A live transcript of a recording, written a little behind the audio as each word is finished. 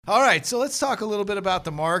All right, so let's talk a little bit about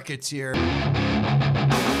the markets here.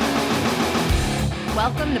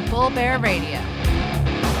 Welcome to Bull Bear Radio.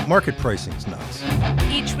 Market pricing's nuts.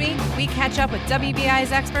 Each week, we catch up with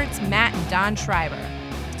WBI's experts, Matt and Don Schreiber.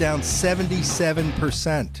 Down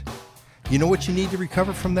 77%. You know what you need to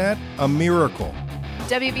recover from that? A miracle.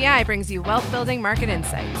 WBI brings you wealth-building market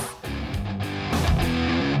insights.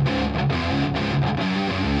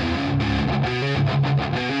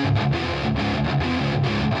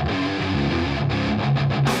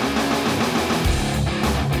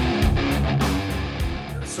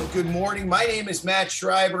 Good morning. My name is Matt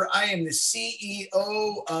Schreiber. I am the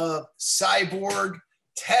CEO of Cyborg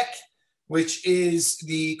Tech, which is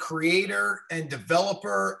the creator and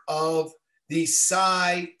developer of the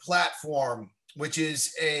Cy platform, which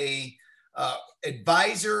is a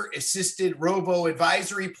advisor-assisted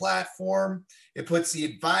robo-advisory platform. It puts the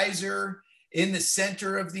advisor in the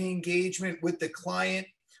center of the engagement with the client.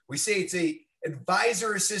 We say it's a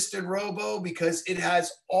advisor-assisted robo because it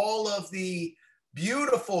has all of the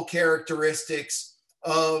beautiful characteristics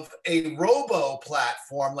of a robo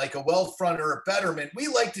platform like a Wealthfront or a Betterment. We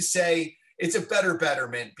like to say it's a better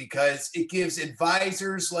Betterment because it gives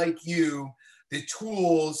advisors like you the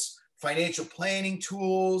tools, financial planning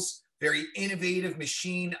tools, very innovative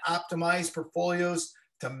machine optimized portfolios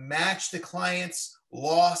to match the client's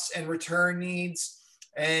loss and return needs.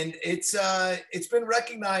 And it's been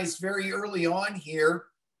recognized very early on here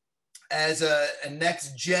as a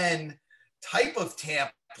next gen type of TAMP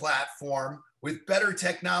platform with better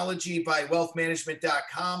technology by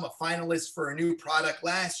wealthmanagement.com, a finalist for a new product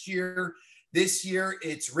last year. This year,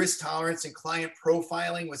 its risk tolerance and client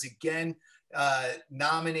profiling was again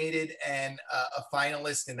nominated and a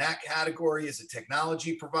finalist in that category as a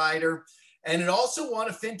technology provider. And it also won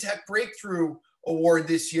a FinTech Breakthrough Award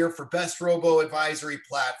this year for Best Robo Advisory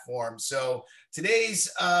Platform. So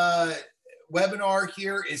today's webinar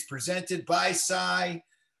here is presented by Cy.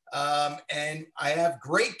 And I have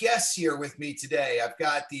great guests here with me today. I've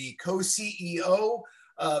got the co-CEO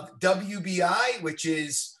of WBI, which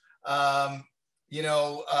is,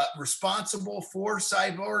 responsible for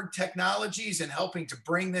Cyborg Technologies and helping to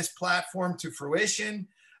bring this platform to fruition.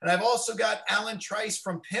 And I've also got Alan Trice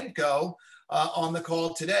from PIMCO on the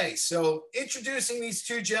call today. So introducing these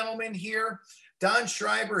two gentlemen here, Don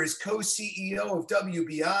Schreiber is co-CEO of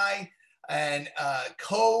WBI and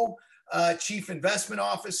Chief Investment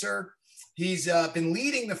Officer. He's been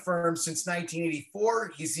leading the firm since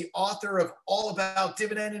 1984. He's the author of All About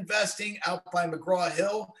Dividend Investing, out by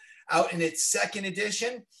McGraw-Hill, out in its second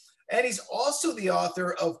edition. And he's also the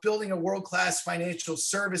author of Building a World-Class Financial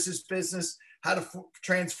Services Business, How to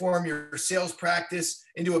Transform Your Sales Practice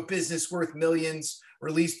into a Business Worth Millions,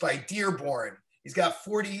 released by Dearborn. He's got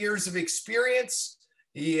 40 years of experience.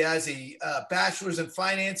 He has a bachelor's in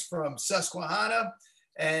finance from Susquehanna.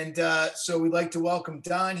 And so we'd like to welcome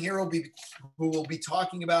Don here, who will be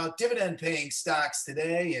talking about dividend-paying stocks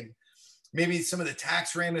today and maybe some of the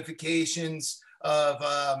tax ramifications of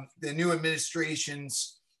the new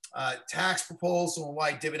administration's tax proposal and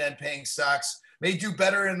why dividend-paying stocks may do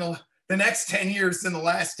better in the next 10 years than the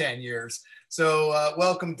last 10 years. So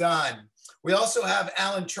welcome, Don. We also have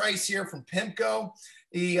Alan Trice here from PIMCO.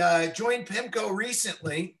 He joined PIMCO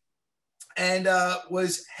recently and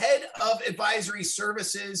was head of advisory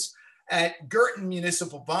services at Girton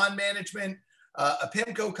Municipal Bond Management, a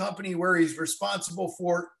PIMCO company where he's responsible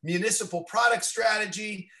for municipal product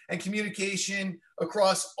strategy and communication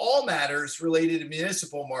across all matters related to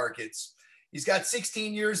municipal markets. He's got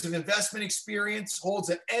 16 years of investment experience, holds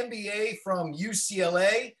an MBA from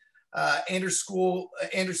UCLA,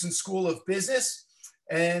 Anderson School of Business,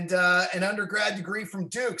 and an undergrad degree from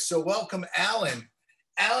Duke. So welcome, Alan.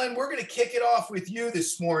 Alan, we're going to kick it off with you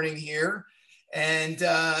this morning here. And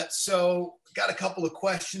so got a couple of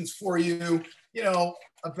questions for you,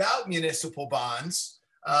 about municipal bonds.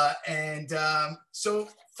 So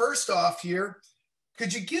first off here,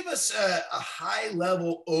 could you give us a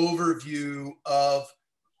high-level overview of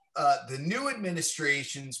the new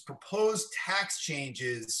administration's proposed tax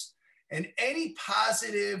changes and any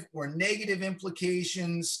positive or negative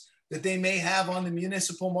implications that they may have on the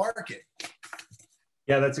municipal market?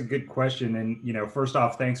 Yeah, that's a good question. And, first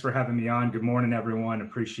off, thanks for having me on. Good morning, everyone.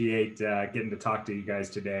 Appreciate getting to talk to you guys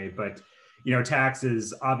today. But, tax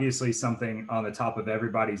is obviously something on the top of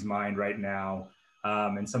everybody's mind right now,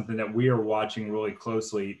 and something that we are watching really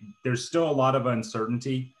closely. There's still a lot of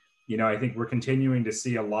uncertainty. I think we're continuing to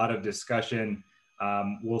see a lot of discussion.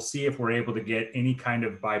 We'll see if we're able to get any kind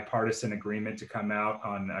of bipartisan agreement to come out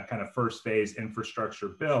on a kind of first phase infrastructure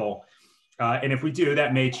bill. And if we do,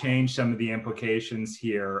 that may change some of the implications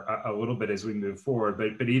here a little bit as we move forward.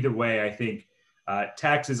 But either way, I think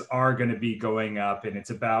taxes are going to be going up, and it's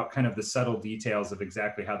about kind of the subtle details of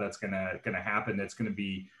exactly how that's going to happen. That's going to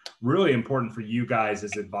be really important for you guys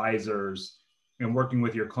as advisors and working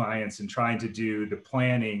with your clients and trying to do the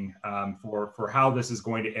planning for how this is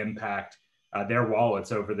going to impact their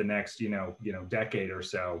wallets over the next decade or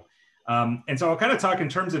so. And so I'll kind of talk in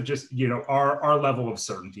terms of just our level of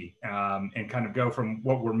certainty and kind of go from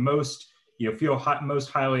what we're most most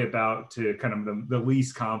highly about to kind of the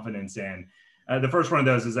least confidence in. The first one of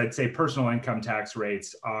those is I'd say personal income tax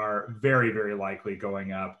rates are very, very likely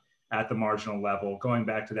going up at the marginal level, going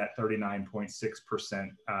back to that 39.6%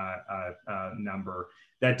 number.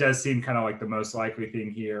 That does seem kind of like the most likely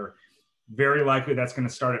thing here. Very likely that's going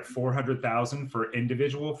to start at $400,000 for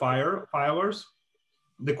individual filers.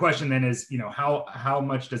 The question then is, how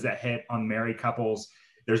much does that hit on married couples?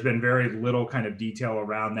 There's been very little kind of detail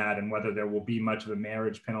around that and whether there will be much of a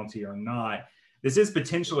marriage penalty or not. This is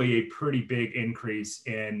potentially a pretty big increase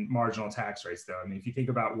in marginal tax rates, though. I mean, if you think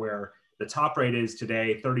about where the top rate is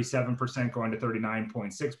today, 37% going to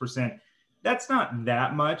 39.6%, that's not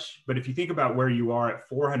that much. But if you think about where you are at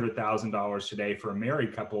 $400,000 today for a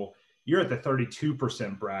married couple, you're at the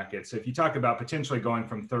 32% bracket. So if you talk about potentially going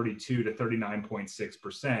from 32 to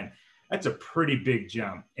 39.6%, that's a pretty big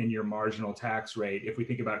jump in your marginal tax rate if we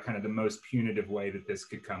think about kind of the most punitive way that this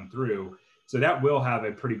could come through. So that will have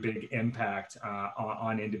a pretty big impact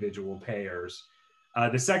on individual payers.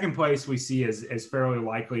 The second place we see as fairly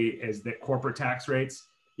likely is that corporate tax rates.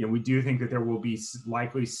 We do think that there will be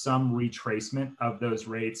likely some retracement of those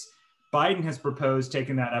rates. Biden has proposed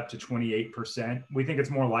taking that up to 28%. We think it's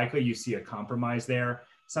more likely you see a compromise there.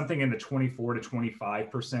 Something in the 24 to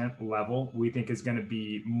 25% level, we think is going to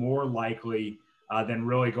be more likely than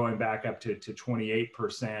really going back up to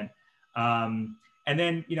 28%. And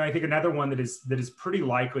then, I think another one that is pretty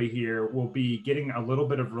likely here will be getting a little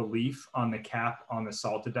bit of relief on the cap on the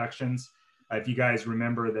SALT deductions. If you guys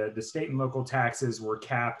remember, the state and local taxes were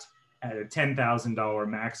capped at a $10,000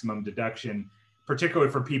 maximum deduction,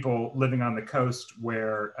 particularly for people living on the coast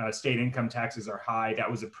where state income taxes are high. That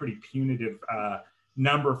was a pretty punitive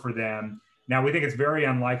number for them. Now, we think it's very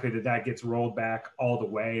unlikely that gets rolled back all the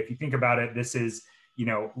way. If you think about it, this is,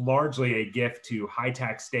 largely a gift to high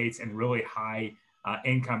tax states and really high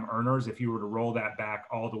income earners if you were to roll that back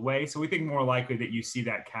all the way. So we think more likely that you see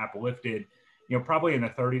that cap lifted, probably in the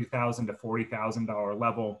 $30,000 to $40,000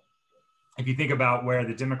 level. If you think about where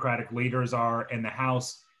the Democratic leaders are in the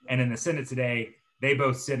House and in the Senate today, they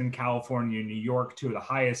both sit in California and New York, two of the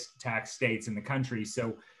highest tax states in the country.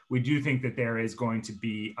 So we do think that there is going to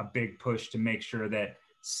be a big push to make sure that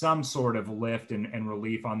some sort of lift and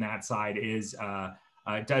relief on that side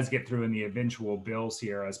does get through in the eventual bills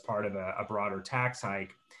here as part of a broader tax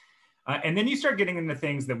hike. And then you start getting into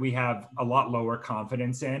things that we have a lot lower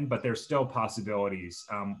confidence in, but there's still possibilities.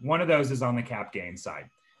 One of those is on the cap gain side.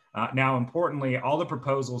 Now, importantly, all the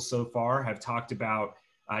proposals so far have talked about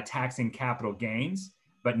taxing capital gains,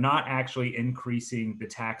 but not actually increasing the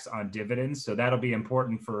tax on dividends. So that'll be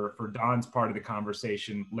important for Don's part of the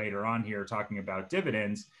conversation later on here, talking about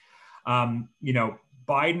dividends.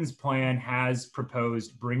 Biden's plan has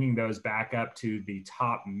proposed bringing those back up to the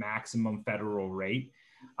top maximum federal rate.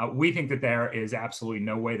 We think that there is absolutely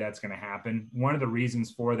no way that's going to happen. One of the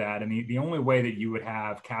reasons for that, and the only way that you would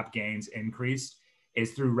have cap gains increased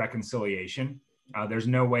is through reconciliation. There's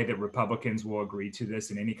no way that Republicans will agree to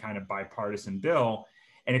this in any kind of bipartisan bill.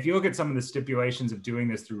 And if you look at some of the stipulations of doing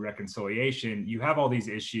this through reconciliation, you have all these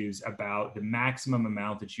issues about the maximum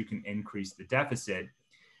amount that you can increase the deficit.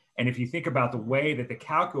 And if you think about the way that the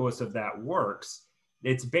calculus of that works,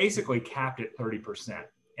 it's basically capped at 30%.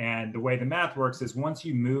 And the way the math works is once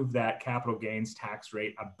you move that capital gains tax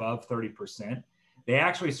rate above 30%, they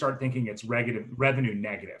actually start thinking it's revenue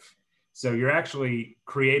negative. So you're actually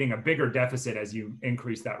creating a bigger deficit as you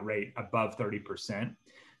increase that rate above 30%.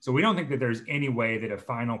 So we don't think that there's any way that a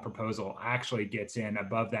final proposal actually gets in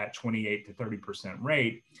above that 28 to 30%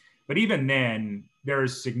 rate. But even then,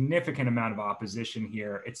 there's significant amount of opposition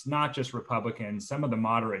here. It's not just Republicans. Some of the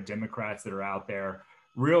moderate Democrats that are out there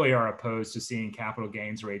really are opposed to seeing capital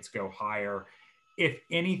gains rates go higher. If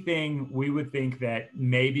anything, we would think that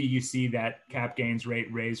maybe you see that cap gains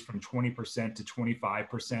rate raised from 20% to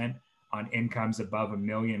 25% on incomes above $1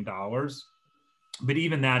 million. But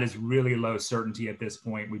even that is really low certainty at this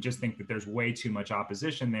point. We just think that there's way too much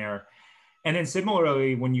opposition there. And then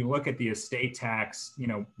similarly, when you look at the estate tax,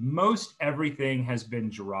 most everything has been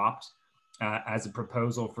dropped as a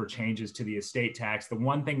proposal for changes to the estate tax. The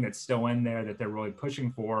one thing that's still in there that they're really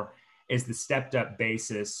pushing for is the stepped up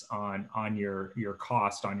basis on your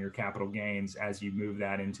cost on your capital gains as you move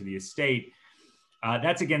that into the estate.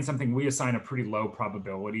 That's again something we assign a pretty low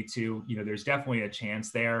probability to. There's definitely a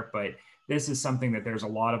chance there, but this is something that there's a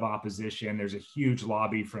lot of opposition. There's a huge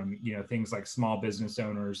lobby from things like small business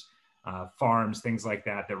owners, farms, things like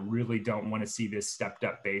that really don't want to see this stepped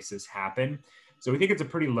up basis happen. So we think it's a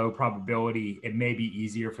pretty low probability. It may be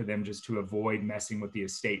easier for them just to avoid messing with the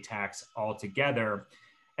estate tax altogether.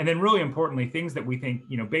 And then really importantly, things that we think,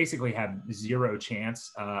 basically have zero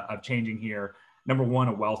chance of changing here. Number one,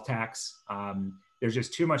 a wealth tax. There's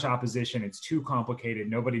just too much opposition. It's too complicated.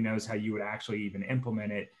 Nobody knows how you would actually even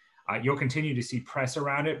implement it. You'll continue to see press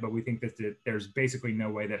around it, but we think that there's basically no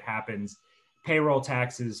way that happens. Payroll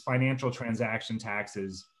taxes, financial transaction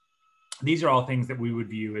taxes. These are all things that we would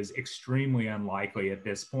view as extremely unlikely at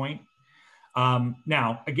this point.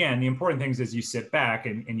 Now, again, the important things as you sit back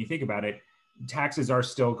and you think about it, taxes are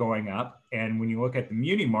still going up. And when you look at the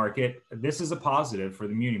muni market, this is a positive for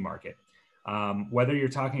the muni market. Whether you're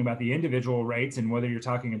talking about the individual rates and whether you're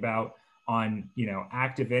talking about on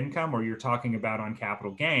active income or you're talking about on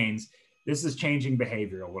capital gains, this is changing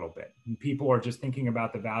behavior a little bit. And people are just thinking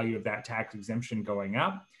about the value of that tax exemption going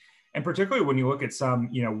up. And particularly when you look at some,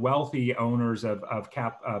 wealthy owners of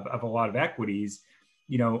a lot of equities,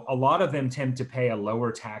 a lot of them tend to pay a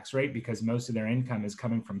lower tax rate because most of their income is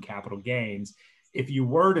coming from capital gains. If you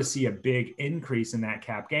were to see a big increase in that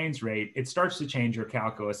cap gains rate, it starts to change your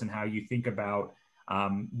calculus and how you think about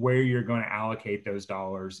where you're going to allocate those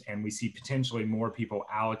dollars. And we see potentially more people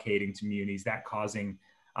allocating to munis, that causing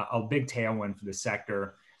a big tailwind for the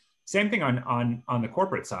sector. Same thing on the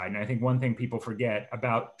corporate side. And I think one thing people forget,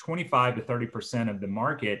 about 25 to 30% of the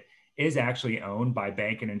market is actually owned by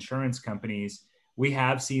bank and insurance companies. We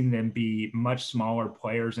have seen them be much smaller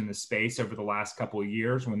players in the space over the last couple of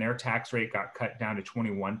years. When their tax rate got cut down to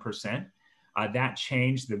 21%, that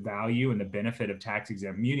changed the value and the benefit of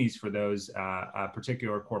tax-exempt munis for those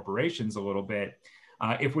particular corporations a little bit.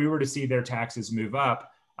 If we were to see their taxes move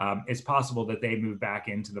up, it's possible that they move back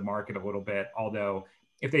into the market a little bit, although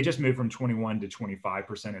if they just move from 21 to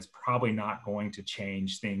 25%, it's probably not going to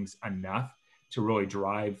change things enough to really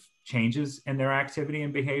drive changes in their activity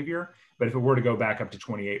and behavior. But if it were to go back up to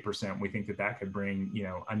 28%, we think that could bring,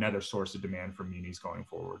 another source of demand for munis going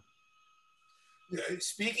forward.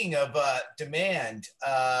 Speaking of demand,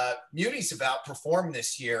 munis have outperformed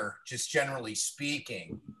this year, just generally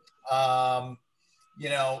speaking. So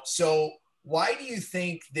why do you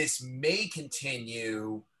think this may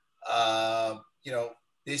continue,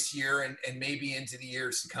 this year and maybe into the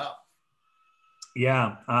years to come?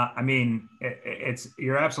 Yeah,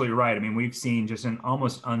 you're absolutely right. I mean, we've seen just an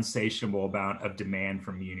almost insatiable amount of demand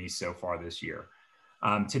from munis so far this year.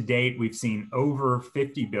 To date, we've seen over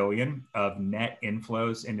 50 billion of net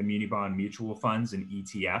inflows into muni bond mutual funds and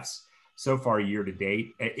ETFs so far year to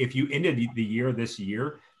date. If you ended the year this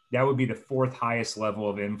year, that would be the fourth highest level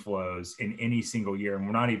of inflows in any single year. And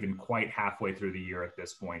we're not even quite halfway through the year at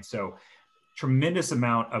this point. So tremendous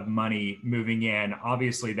amount of money moving in.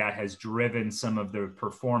 Obviously, that has driven some of the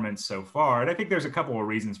performance so far. And I think there's a couple of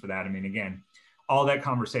reasons for that. I mean, again, all that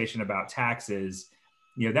conversation about taxes,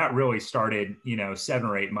 that really started, 7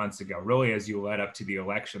 or 8 months ago, really as you led up to the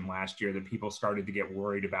election last year, that people started to get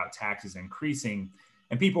worried about taxes increasing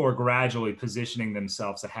and people were gradually positioning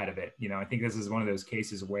themselves ahead of it. I think this is one of those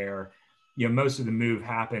cases where, most of the move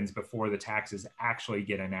happens before the taxes actually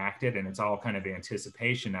get enacted and it's all kind of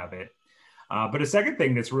anticipation of it. But a second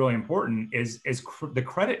thing that's really important is the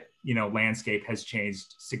credit, landscape has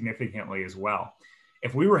changed significantly as well.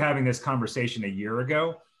 If we were having this conversation a year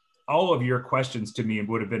ago, all of your questions to me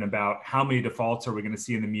would have been about how many defaults are we going to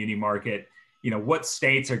see in the muni market? What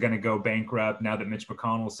states are going to go bankrupt now that Mitch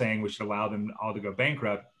McConnell is saying we should allow them all to go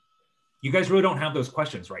bankrupt? You guys really don't have those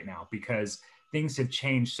questions right now because things have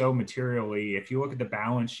changed so materially. If you look at the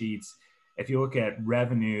balance sheets, if you look at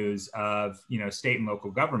revenues of, state and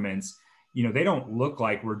local governments, they don't look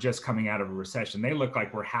like we're just coming out of a recession. They look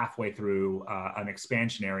like we're halfway through an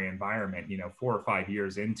expansionary environment, 4 or 5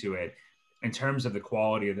 years into it in terms of the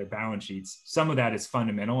quality of their balance sheets. Some of that is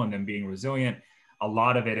fundamental and them being resilient. A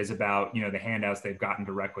lot of it is about, the handouts they've gotten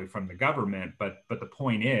directly from the government. But the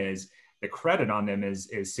point is the credit on them is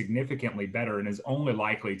significantly better and is only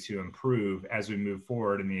likely to improve as we move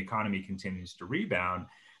forward and the economy continues to rebound.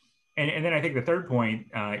 And then I think the third point,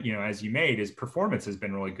 as you made, is performance has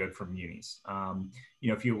been really good for munis.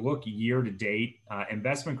 If you look year to date,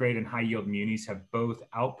 investment grade and high yield munis have both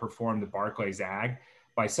outperformed the Barclays Agg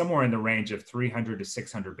by somewhere in the range of 300 to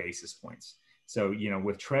 600 basis points. So,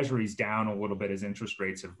 with treasuries down a little bit as interest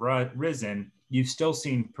rates have risen, you've still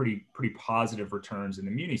seen pretty positive returns in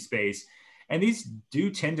the muni space. And these do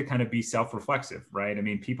tend to kind of be self-reflexive, right? I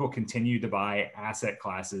mean, people continue to buy asset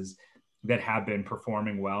classes that have been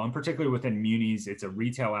performing well. And particularly within munis, it's a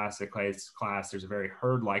retail asset class. There's a very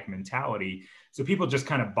herd-like mentality. So people just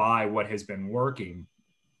kind of buy what has been working.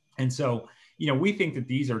 And so, we think that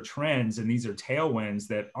these are trends and these are tailwinds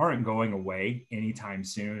that aren't going away anytime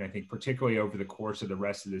soon. I think particularly over the course of the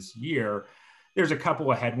rest of this year, there's a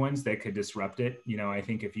couple of headwinds that could disrupt it. I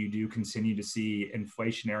think if you do continue to see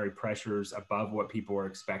inflationary pressures above what people are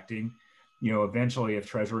expecting, eventually if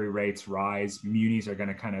treasury rates rise, munis are going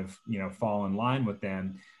to kind of, fall in line with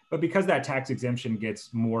them. But because that tax exemption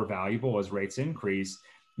gets more valuable as rates increase,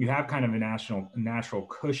 you have kind of a natural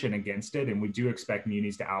cushion against it. And we do expect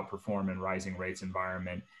munis to outperform in rising rates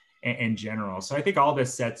environment in general. So I think all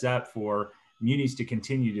this sets up for munis to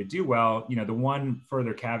continue to do well. The one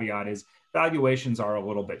further caveat is valuations are a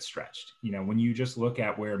little bit stretched. When you just look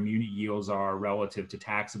at where muni yields are relative to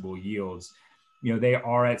taxable yields, they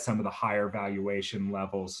are at some of the higher valuation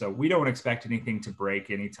levels. So we don't expect anything to break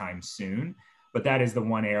anytime soon, but that is the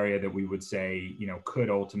one area that we would say, could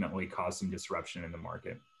ultimately cause some disruption in the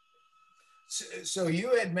market. So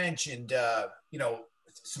you had mentioned,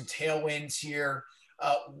 some tailwinds here.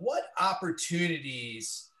 What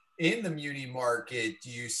opportunities in the muni market do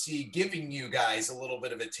you see giving you guys a little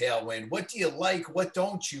bit of a tailwind? What do you like? What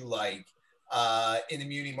don't you like in the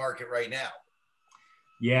muni market right now?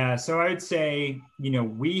 Yeah, so I'd say,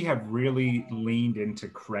 we have really leaned into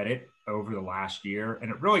credit over the last year,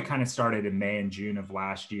 and it really kind of started in May and June of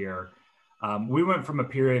last year. We went from a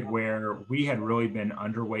period where we had really been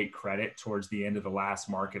underweight credit towards the end of the last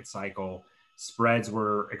market cycle. Spreads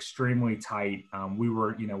were extremely tight. We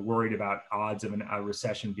were, worried about odds of a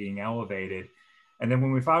recession being elevated. And then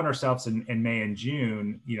when we found ourselves in May and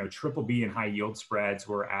June, triple B and high yield spreads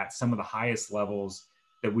were at some of the highest levels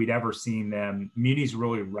that we'd ever seen them. Munis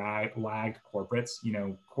really lagged corporates.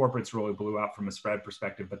 Corporates really blew out from a spread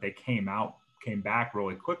perspective, but they came back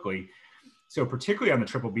really quickly. So particularly on the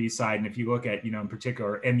triple B side, and if you look at, in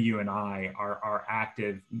particular, MU&I, our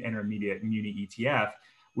active intermediate muni ETF,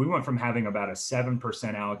 we went from having about a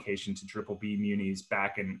 7% allocation to triple B munis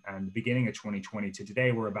back in the beginning of 2020 to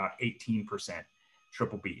today, we're about 18%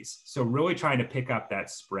 triple Bs. So really trying to pick up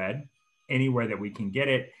that spread anywhere that we can get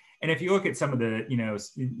it. And if you look at some of the,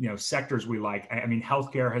 sectors we like, I mean,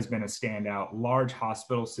 healthcare has been a standout. Large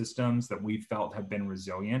hospital systems that we felt have been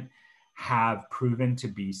resilient have proven to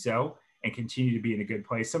be so and continue to be in a good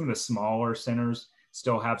place. Some of the smaller centers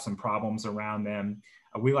still have some problems around them.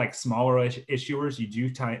 We like smaller issuers. You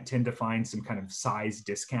do tend to find some kind of size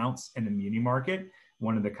discounts in the muni market.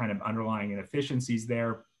 One of the kind of underlying inefficiencies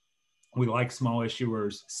there. We like small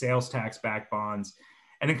issuers, sales tax backed bonds.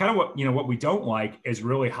 And then kind of what we don't like is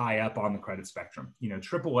really high up on the credit spectrum.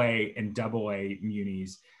 AAA and AA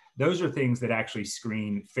munis, those are things that actually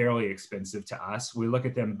screen fairly expensive to us. We look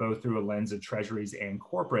at them both through a lens of treasuries and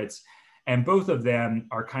corporates, and both of them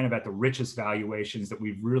are kind of at the richest valuations that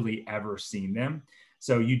we've really ever seen them.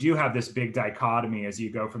 So you do have this big dichotomy as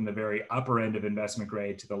you go from the very upper end of investment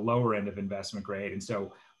grade to the lower end of investment grade. And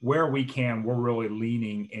so where we can, we're really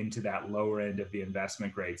leaning into that lower end of the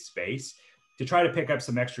investment grade space to try to pick up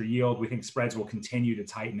some extra yield. We think spreads will continue to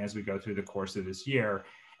tighten as we go through the course of this year.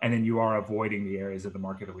 And then you are avoiding the areas of the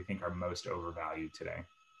market that we think are most overvalued today.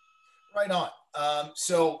 Right on.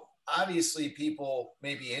 So obviously people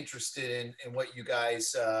may be interested in what you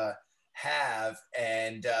guys have,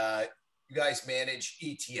 and you guys manage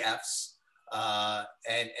ETFs,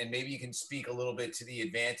 and maybe you can speak a little bit to the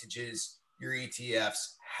advantages your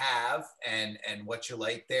ETFs have and what you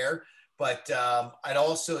like there. But I'd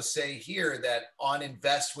also say here that on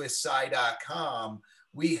investwithcy.com,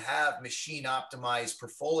 we have machine optimized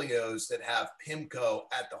portfolios that have PIMCO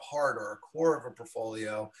at the heart or a core of a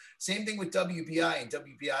portfolio. Same thing with WBI, and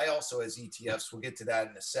WBI also has ETFs. We'll get to that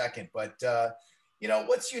in a second. But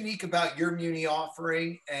what's unique about your muni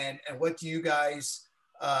offering, and what are you guys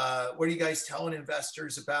telling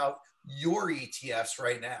investors about your ETFs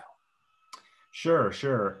right now? Sure.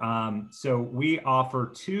 So we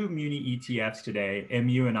offer two muni ETFs today,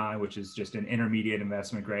 MU&I, which is just an intermediate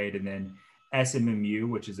investment grade, and then SMMU,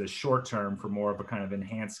 which is a short term for more of a kind of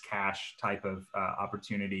enhanced cash type of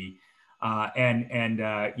opportunity. We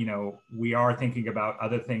are thinking about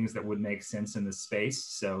other things that would make sense in the space.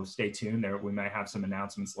 So stay tuned there. We might have some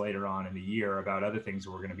announcements later on in the year about other things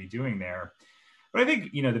that we're going to be doing there. But I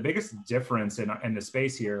think, the biggest difference in the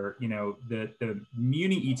space here, the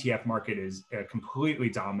muni ETF market is completely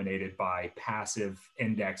dominated by passive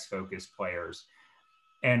index focused players.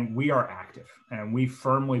 And we are active, and we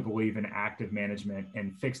firmly believe in active management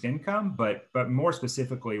and fixed income, but more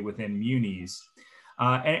specifically within munis.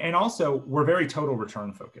 And also, we're very total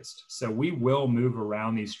return focused. So we will move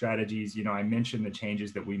around these strategies. I mentioned the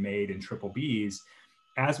changes that we made in triple Bs.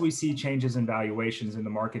 As we see changes in valuations in the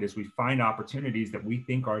market, as we find opportunities that we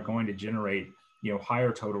think are going to generate,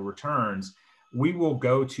 higher total returns, we will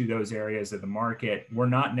go to those areas of the market. We're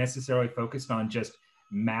not necessarily focused on just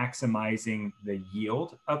maximizing the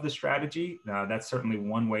yield of the strategy. That's certainly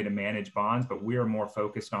one way to manage bonds, but we are more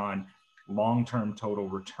focused on long-term total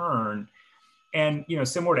return. And,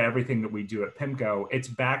 similar to everything that we do at PIMCO, it's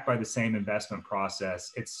backed by the same investment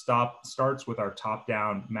process. It starts with our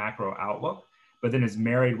top-down macro outlook, but then is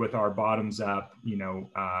married with our bottoms-up,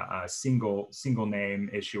 single name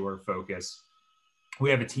issuer focus. We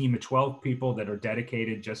have a team of 12 people that are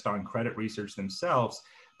dedicated just on credit research themselves,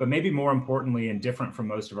 but maybe more importantly, and different from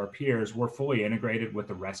most of our peers, we're fully integrated with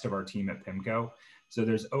the rest of our team at PIMCO. So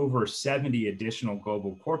there's over 70 additional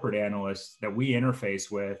global corporate analysts that we interface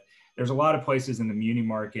with. There's a lot of places in the muni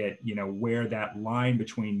market, where that line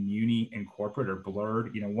between muni and corporate are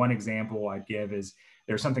blurred. One example I'd give is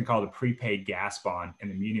there's something called a prepaid gas bond in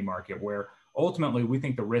the muni market, where ultimately we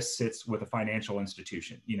think the risk sits with a financial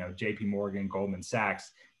institution, JP Morgan, Goldman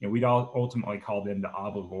Sachs. We'd all ultimately call them the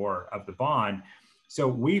obligor of the bond. So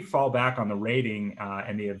we fall back on the rating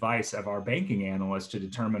and the advice of our banking analysts to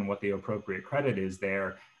determine what the appropriate credit is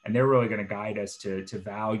there. And they're really going to guide us to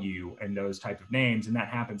value and those type of names. And that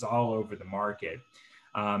happens all over the market.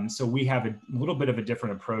 So we have a little bit of a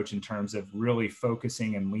different approach in terms of really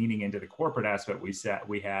focusing and leaning into the corporate aspect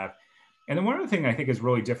we have. And then one other thing I think is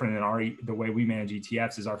really different in the way we manage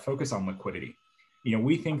ETFs is our focus on liquidity.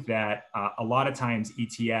 We think that a lot of times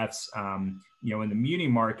ETFs, in the muni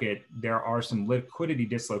market, there are some liquidity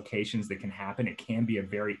dislocations that can happen. It can be a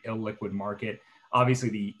very illiquid market. Obviously,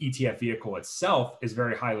 the ETF vehicle itself is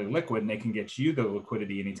very highly liquid, and they can get you the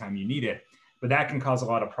liquidity anytime you need it. But that can cause a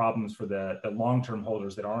lot of problems for the long-term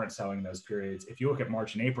holders that aren't selling those periods. If you look at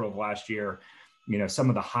March and April of last year, some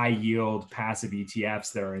of the high yield passive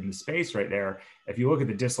ETFs that are in the space right there, if you look at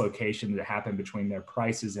the dislocation that happened between their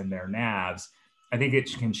prices and their NAVs, I think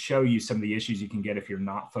it can show you some of the issues you can get if you're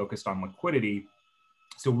not focused on liquidity.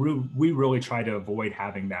 So we really try to avoid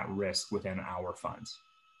having that risk within our funds.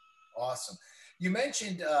 Awesome. You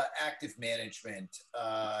mentioned active management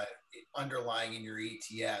underlying in your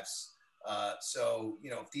ETFs. So,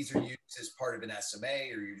 if these are used as part of an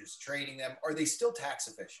SMA or you're just trading them, are they still tax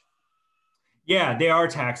efficient? Yeah, they are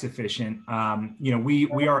tax efficient.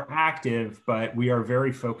 We are active, but we are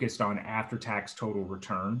very focused on after-tax total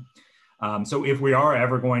return. So if we are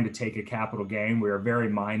ever going to take a capital gain, we are very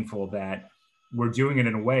mindful that we're doing it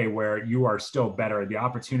in a way where you are still better. The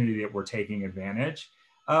opportunity that we're taking advantage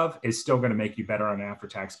of is still going to make you better on an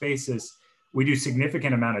after-tax basis. We do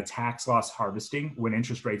significant amount of tax loss harvesting when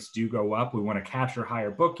interest rates do go up. We want to capture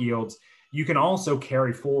higher book yields. You can also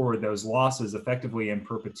carry forward those losses effectively in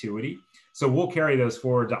perpetuity. So we'll carry those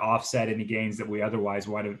forward to offset any gains that we otherwise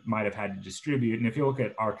might have had to distribute. And if you look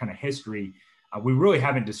at our kind of history, we really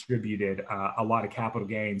haven't distributed a lot of capital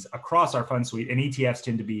gains across our fund suite, and ETFs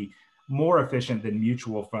tend to be more efficient than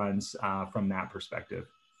mutual funds from that perspective.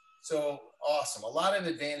 So awesome. A lot of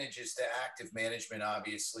advantages to active management,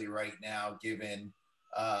 obviously, right now, given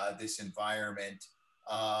this environment.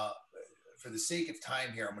 For the sake of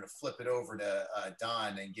time here, I'm going to flip it over to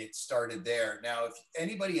Don and get started there. Now, if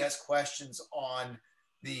anybody has questions on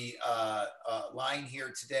the line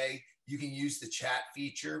here today, you can use the chat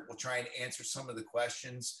feature. We'll try and answer some of the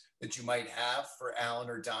questions that you might have for Alan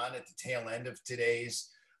or Don at the tail end of today's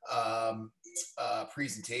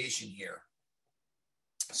presentation here.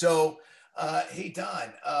 So, hey,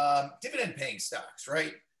 Don, dividend paying stocks,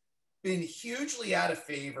 right? Been hugely out of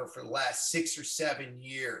favor for the last 6 or 7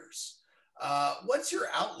 years. What's your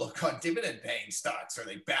outlook on dividend paying stocks? Are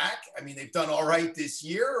they back? I mean, they've done all right this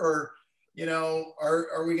year, or,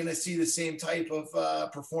 are we going to see the same type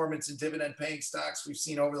of performance in dividend paying stocks we've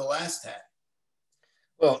seen over the last 10?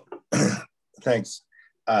 Well, thanks,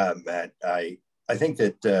 Matt. I think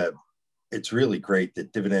that it's really great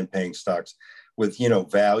that dividend paying stocks with,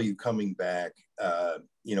 value coming back,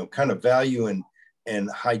 kind of value and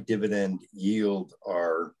high dividend yield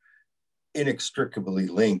are inextricably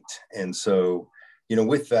linked. And so,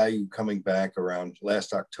 with value coming back around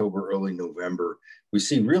last October, early November, we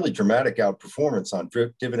see really dramatic outperformance on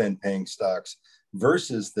dividend paying stocks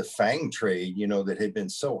versus the FANG trade, that had been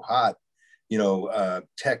so hot,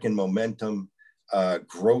 tech and momentum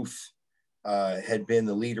growth had been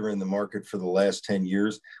the leader in the market for the last 10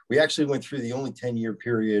 years. We actually went through the only 10-year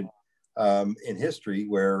period in history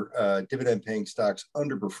where dividend paying stocks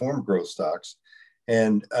underperformed growth stocks.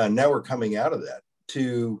 And now we're coming out of that.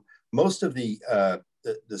 To most of the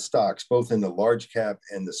stocks, both in the large cap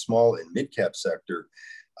and the small and mid cap sector,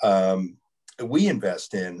 we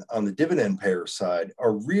invest in on the dividend payer side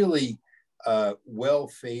are really well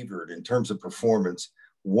favored in terms of performance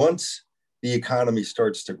once the economy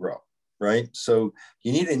starts to grow, right? So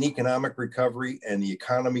you need an economic recovery and the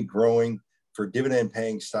economy growing for dividend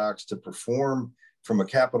paying stocks to perform from a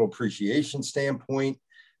capital appreciation standpoint.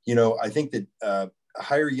 I think that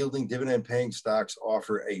higher yielding dividend paying stocks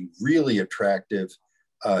offer a really attractive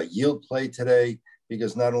yield play today,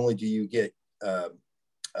 because not only do you get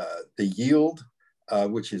the yield,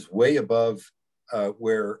 which is way above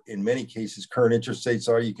where in many cases current interest rates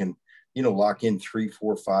are, you can lock in 3,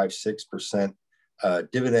 4, 5, 6%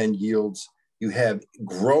 dividend yields. You have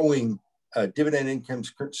growing dividend income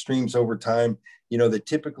streams over time, that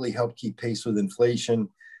typically help keep pace with inflation.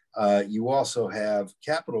 You also have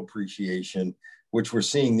capital appreciation, which we're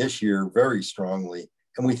seeing this year very strongly.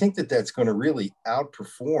 And we think that that's going to really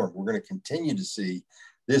outperform. We're going to continue to see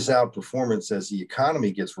this outperformance as the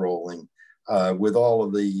economy gets rolling with all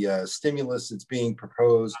of the stimulus that's being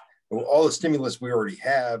proposed, all the stimulus we already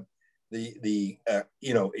have. The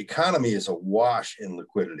economy is awash in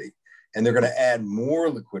liquidity, and they're going to add more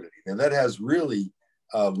liquidity. And that has really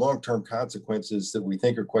long-term consequences that we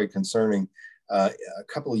think are quite concerning a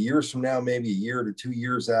couple of years from now, maybe a year to 2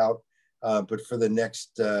 years out. But for the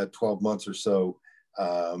next 12 months or so,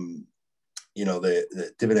 the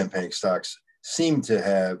dividend paying stocks seem to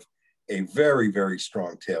have a very, very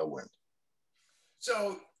strong tailwind.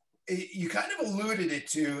 So you kind of alluded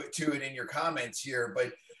to it in your comments here,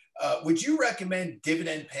 but would you recommend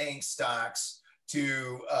dividend paying stocks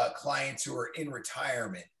to clients who are in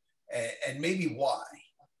retirement, and maybe why?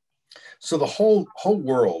 So the whole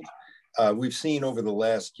world, we've seen over the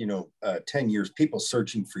last 10 years, people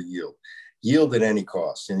searching for yield at any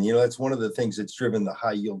cost. And that's one of the things that's driven the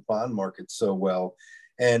high yield bond market so well.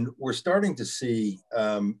 And we're starting to see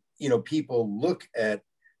people look at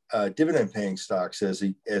dividend paying stocks as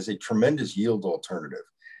a tremendous yield alternative.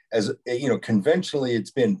 As conventionally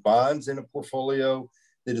it's been bonds in a portfolio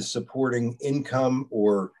that is supporting income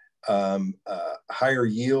or higher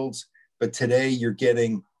yields, but today you're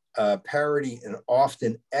getting parity and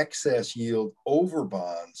often excess yield over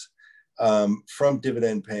bonds from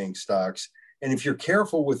dividend paying stocks. And if you're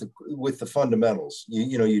careful with the fundamentals,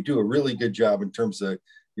 you do a really good job in terms of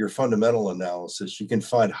your fundamental analysis. You can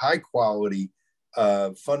find high quality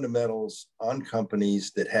fundamentals on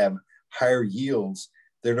companies that have higher yields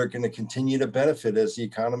that are going to continue to benefit as the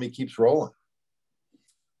economy keeps rolling.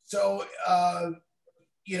 So,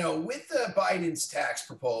 with the Biden's tax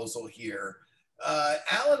proposal here,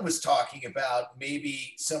 Alan was talking about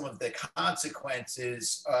maybe some of the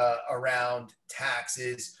consequences around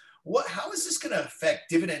taxes. How is this going to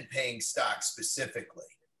affect dividend paying stocks specifically?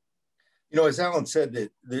 As Alan said,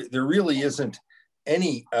 that there really isn't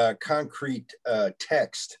any concrete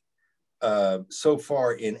text so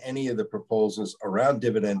far in any of the proposals around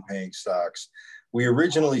dividend paying stocks. We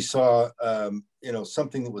originally saw,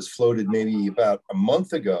 something that was floated maybe about a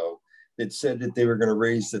month ago that said that they were going to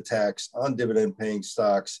raise the tax on dividend paying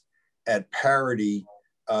stocks at parity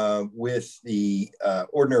with the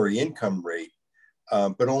ordinary income rate,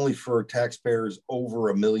 but only for taxpayers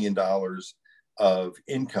over $1 million of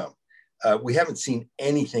income. We haven't seen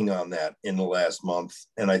anything on that in the last month.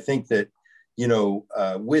 And I think that,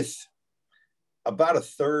 with about a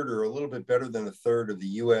third or a little bit better than a third of the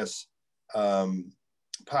US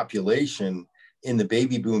population in the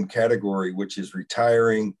baby boom category, which is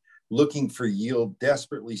retiring, looking for yield,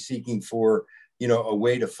 desperately seeking for, a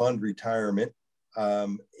way to fund retirement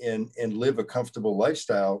and live a comfortable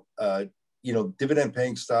lifestyle, dividend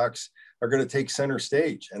paying stocks are going to take center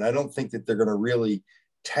stage. And I don't think that they're going to really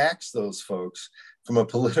tax those folks from a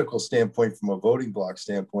political standpoint, from a voting bloc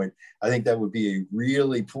standpoint. I think that would be a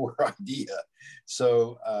really poor idea.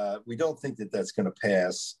 So we don't think that that's going to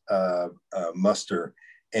pass muster.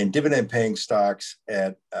 And dividend paying stocks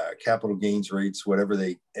at capital gains rates, whatever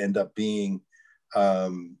they end up being,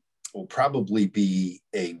 will probably be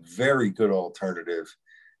a very good alternative,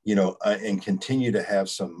 and continue to have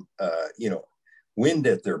some, wind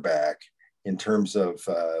at their back in terms of,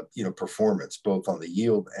 performance, both on the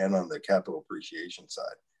yield and on the capital appreciation side.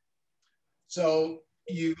 So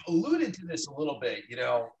you alluded to this a little bit,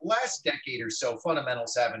 last decade or so,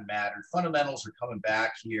 fundamentals haven't mattered. Fundamentals are coming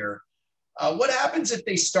back here. What happens if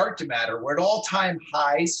they start to matter? We're at all-time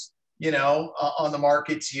highs, on the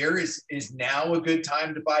markets here. Is now a good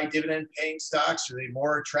time to buy dividend-paying stocks? Are they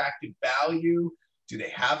more attractive value Do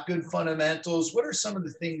they have good fundamentals? What are some of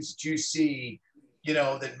the things that you see,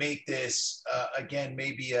 that make this, again,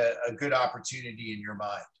 maybe a good opportunity in your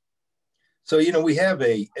mind? So, we have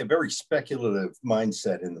a very speculative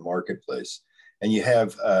mindset in the marketplace, and you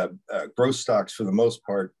have growth stocks for the most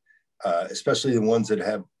part, especially the ones that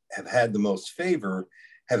have had the most favor,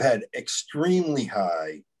 have had extremely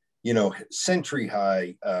high, century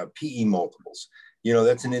high PE multiples.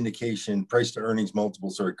 That's an indication, price to earnings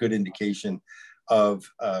multiples are a good indication of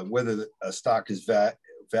whether a stock is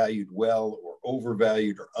valued well or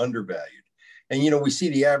overvalued or undervalued. And, we see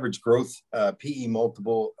the average growth PE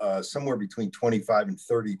multiple somewhere between 25 and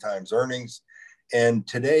 30 times earnings. And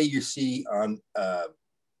today you see on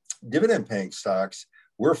dividend paying stocks,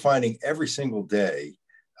 we're finding every single day,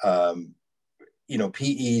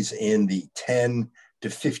 PEs in the 10 to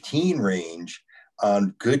 15 range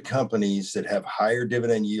on good companies that have higher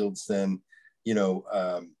dividend yields than,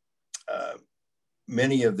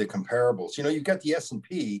 many of the comparables. You've got the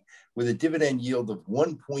S&P with a dividend yield of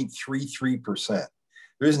 1.33%.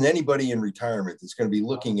 There isn't anybody in retirement that's going to be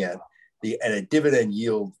looking at a dividend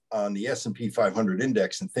yield on the S&P 500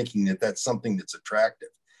 index and thinking that that's something that's attractive.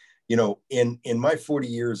 In my 40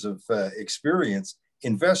 years of experience,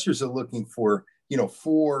 investors are looking for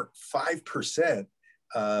 4-5%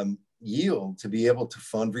 yield to be able to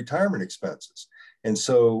fund retirement expenses. And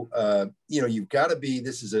so you've got to be.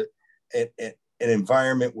 This is an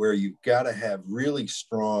environment where you've got to have really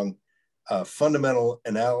strong fundamental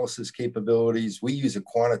analysis capabilities. We use a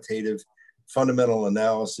quantitative fundamental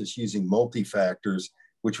analysis using multi-factors,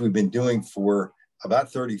 which we've been doing for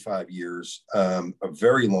about 35 years, a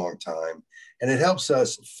very long time. And it helps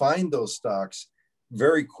us find those stocks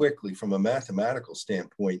very quickly from a mathematical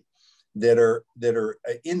standpoint that are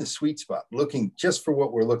in the sweet spot, looking just for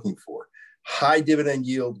what we're looking for. High dividend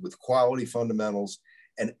yield with quality fundamentals.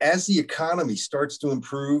 And as the economy starts to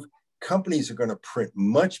improve, companies are going to print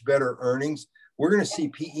much better earnings. We're going to see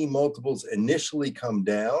PE multiples initially come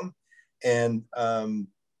down. And,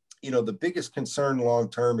 the biggest concern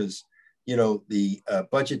long-term is, the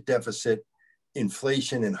budget deficit,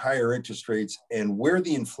 inflation, and higher interest rates, and where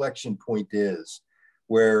the inflection point is,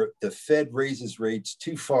 where the Fed raises rates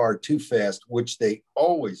too far, too fast, which they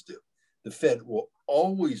always do. The Fed will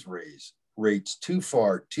always raise rates too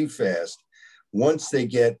far, too fast, once they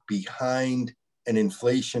get behind an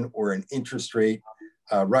inflation or an interest rate,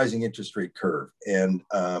 rising interest rate curve. And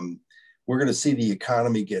we're going to see the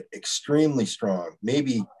economy get extremely strong,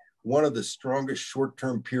 maybe one of the strongest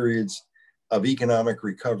short-term periods of economic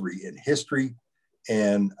recovery in history.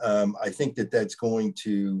 And I think that that's going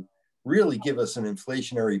to really give us an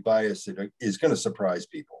inflationary bias that is going to surprise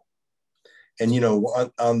people. And, you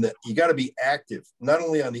got to be active, not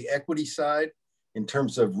only on the equity side, in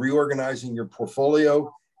terms of reorganizing your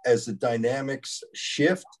portfolio as the dynamics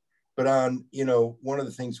shift, but on, one of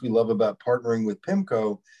the things we love about partnering with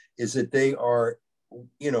PIMCO is that they are,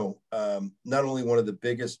 not only one of the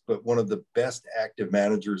biggest, but one of the best active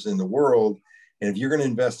managers in the world. And if you're going to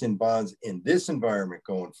invest in bonds in this environment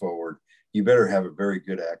going forward, you better have a very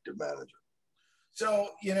good active manager. So,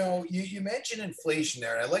 you mentioned inflation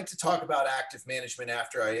there, and I'd like to talk about active management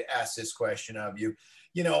after I ask this question of you.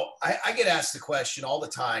 I get asked the question all the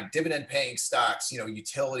time, dividend paying stocks,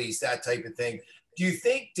 utilities, that type of thing. Do you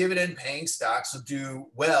think dividend paying stocks will do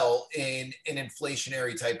well in an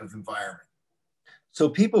inflationary type of environment? So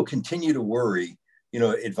people continue to worry.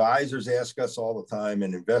 Advisors ask us all the time,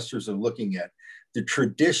 and investors are looking at the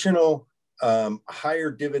traditional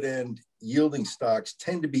higher dividend yielding stocks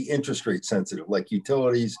tend to be interest rate sensitive, like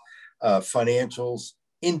utilities, financials,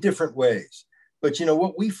 in different ways. But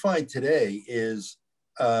what we find today is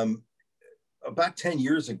about 10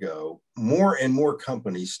 years ago, more and more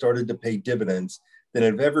companies started to pay dividends than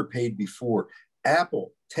have ever paid before.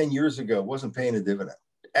 Apple 10 years ago wasn't paying a dividend.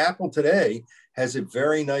 Apple today has a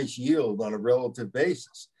very nice yield on a relative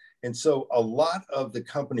basis. And so a lot of the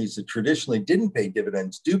companies that traditionally didn't pay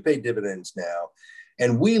dividends do pay dividends now.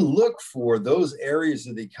 And we look for those areas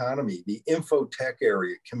of the economy, the infotech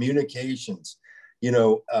area, communications,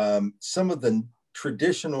 some of the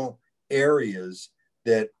traditional areas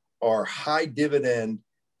that are high dividend,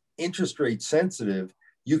 interest rate sensitive.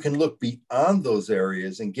 You can look beyond those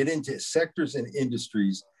areas and get into sectors and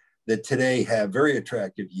industries that today have very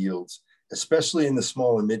attractive yields, especially in the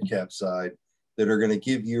small and mid-cap side, that are going to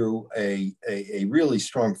give you a really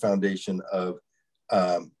strong foundation of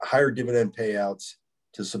higher dividend payouts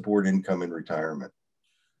to support income in retirement.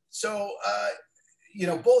 So,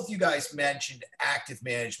 both you guys mentioned active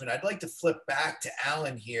management. I'd like to flip back to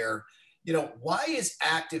Alan here. Why is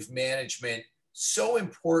active management so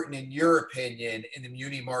important in your opinion in the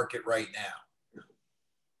muni market right now?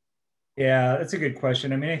 Yeah, that's a good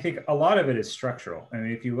question. I mean, I think a lot of it is structural. I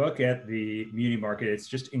mean, if you look at the muni market, it's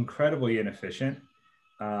just incredibly inefficient.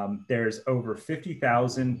 There's over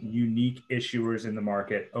 50,000 unique issuers in the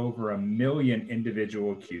market, over a million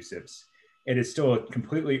individual CUSIPs. It is still a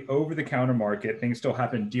completely over-the-counter market. Things still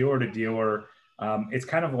happen dealer to dealer. It's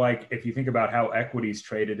kind of like if you think about how equities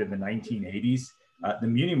traded in the 1980s, the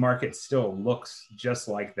muni market still looks just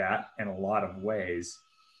like that in a lot of ways.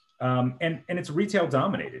 And it's retail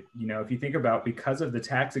dominated. You know, if you think about, because of the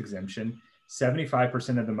tax exemption,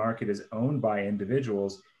 75% of the market is owned by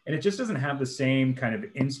individuals, and it just doesn't have the same kind of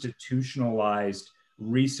institutionalized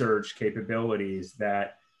research capabilities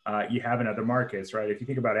that you have in other markets, right? If you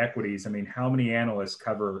think about equities, I mean, how many analysts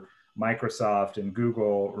cover Microsoft and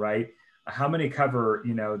Google, right? How many cover,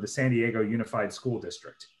 you know, the San Diego Unified School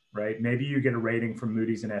District, right? Maybe you get a rating from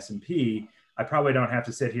Moody's and S&P. I probably don't have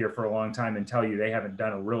to sit here for a long time and tell you they haven't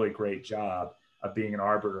done a really great job of being an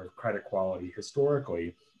arbiter of credit quality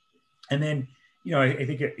historically. And then, you know, I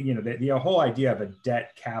think, you know, the whole idea of a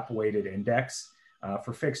debt cap weighted index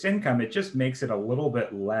for fixed income, it just makes it a little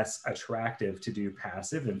bit less attractive to do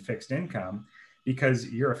passive and fixed income, because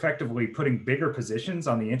you're effectively putting bigger positions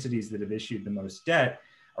on the entities that have issued the most debt.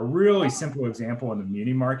 A really simple example in the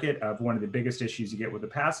muni market of one of the biggest issues you get with a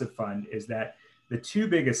passive fund is that the two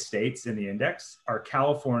biggest states in the index are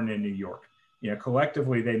California and New York. You know,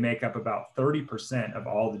 collectively, they make up about 30% of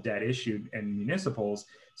all the debt issued in municipals.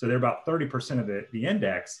 So they're about 30% of the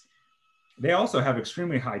index. They also have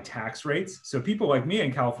extremely high tax rates. So people like me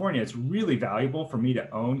in California, it's really valuable for me to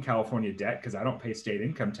own California debt because I don't pay state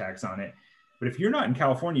income tax on it. But if you're not in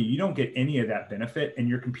California, you don't get any of that benefit. And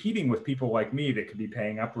you're competing with people like me that could be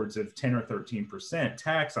paying upwards of 10 or 13%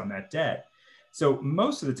 tax on that debt. So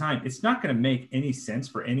most of the time, it's not going to make any sense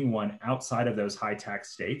for anyone outside of those high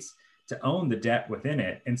tax states to own the debt within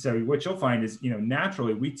it. And so what you'll find is, you know,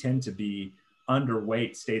 naturally, we tend to be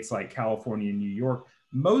underweight states like California and New York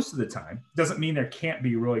most of the time. Doesn't mean there can't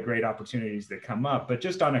be really great opportunities that come up, but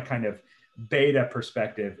just on a kind of beta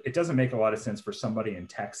perspective, it doesn't make a lot of sense for somebody in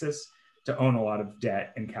Texas to own a lot of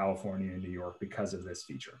debt in California and New York because of this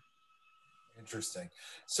feature. Interesting.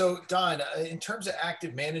 So Don, in terms of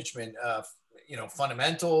active management, you know,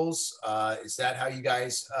 fundamentals, is that how you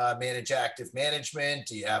guys manage active management?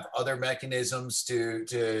 Do you have other mechanisms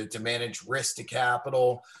to manage risk to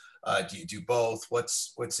capital? Do you do both?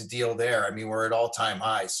 What's the deal there? I mean, we're at all-time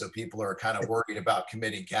highs, so people are kind of worried about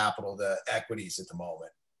committing capital to equities at the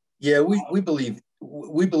moment. Yeah, we believe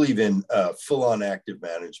in full-on active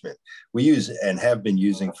management. We use and have been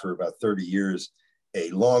using for about 30 years a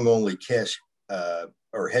long-only cash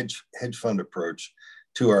or hedge fund approach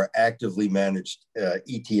to our actively managed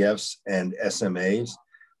ETFs and SMAs.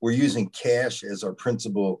 We're using cash as our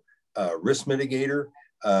principal risk mitigator.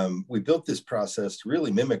 We built this process to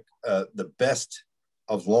really mimic the best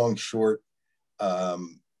of long-short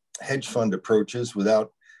hedge fund approaches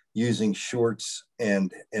without using shorts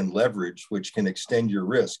and leverage, which can extend your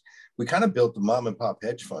risk. We kind of built the mom and pop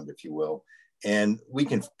hedge fund, if you will. And we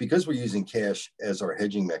can, because we're using cash as our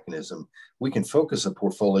hedging mechanism, we can focus a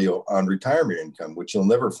portfolio on retirement income, which you'll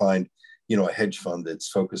never find, you know, a hedge fund that's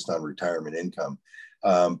focused on retirement income.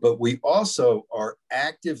 But we also are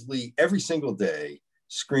actively every single day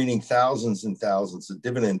screening thousands and thousands of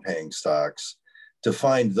dividend paying stocks to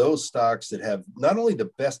find those stocks that have not only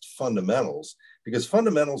the best fundamentals, because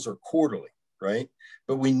fundamentals are quarterly, right?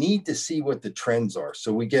 But we need to see what the trends are.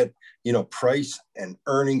 So we get, you know, price and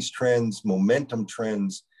earnings trends, momentum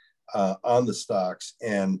trends on the stocks.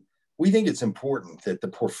 And we think it's important that the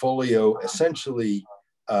portfolio essentially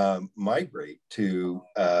migrate to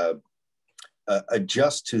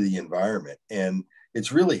adjust to the environment. And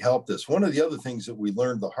it's really helped us. One of the other things that we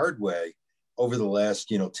learned the hard way over the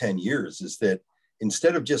last, you know, 10 years is that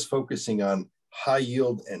instead of just focusing on high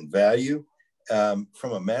yield and value,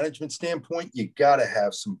 from a management standpoint, you got to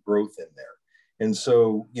have some growth in there. And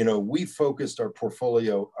so, you know, we focused our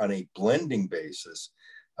portfolio on a blending basis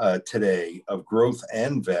today of growth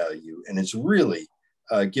and value. And it's really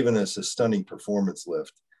given us a stunning performance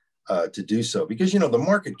lift to do so. Because, you know, the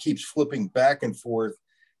market keeps flipping back and forth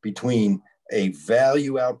between a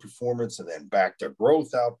value outperformance and then back to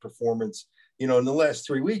growth outperformance. You know, in the last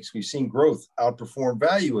 3 weeks, we've seen growth outperform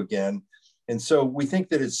value again. And so we think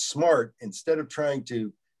that it's smart, instead of trying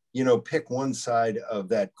to, you know, pick one side of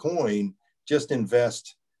that coin, just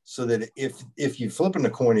invest so that if you flip in the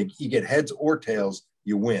coin, you get heads or tails,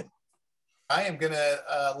 you win. I am going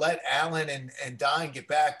to let Alan and Don get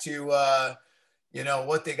back to, you know,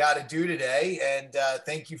 what they got to do today. And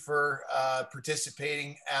thank you for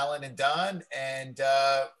participating, Alan and Don. And,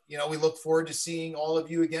 you know, we look forward to seeing all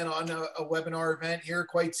of you again on a webinar event here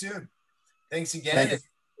quite soon. Thanks again. Thanks.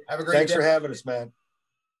 Have a great Thanks day. for having us, man.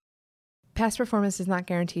 Past performance does not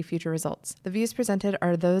guarantee future results. The views presented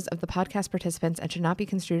are those of the podcast participants and should not be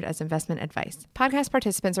construed as investment advice. Podcast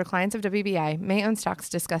participants or clients of WBI may own stocks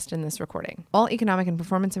discussed in this recording. All economic and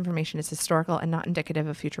performance information is historical and not indicative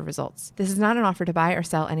of future results. This is not an offer to buy or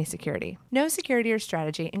sell any security. No security or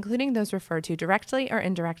strategy, including those referred to directly or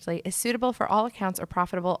indirectly, is suitable for all accounts or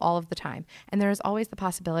profitable all of the time, and there is always the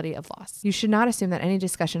possibility of loss. You should not assume that any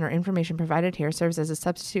discussion or information provided here serves as a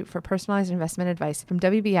substitute for personalized investment advice from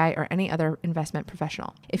WBI or any other investment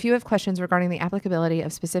professional. If you have questions regarding the applicability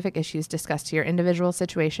of specific issues discussed to your individual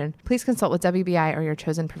situation, please consult with WBI or your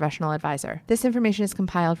chosen professional advisor. This information is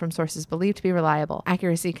compiled from sources believed to be reliable.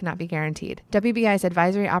 Accuracy cannot be guaranteed. WBI's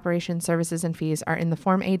advisory operations, services, and fees are in the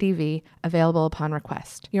Form ADV, available upon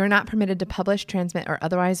request. You are not permitted to publish, transmit, or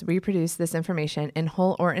otherwise reproduce this information in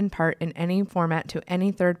whole or in part in any format to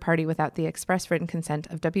any third party without the express written consent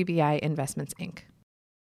of WBI Investments, Inc.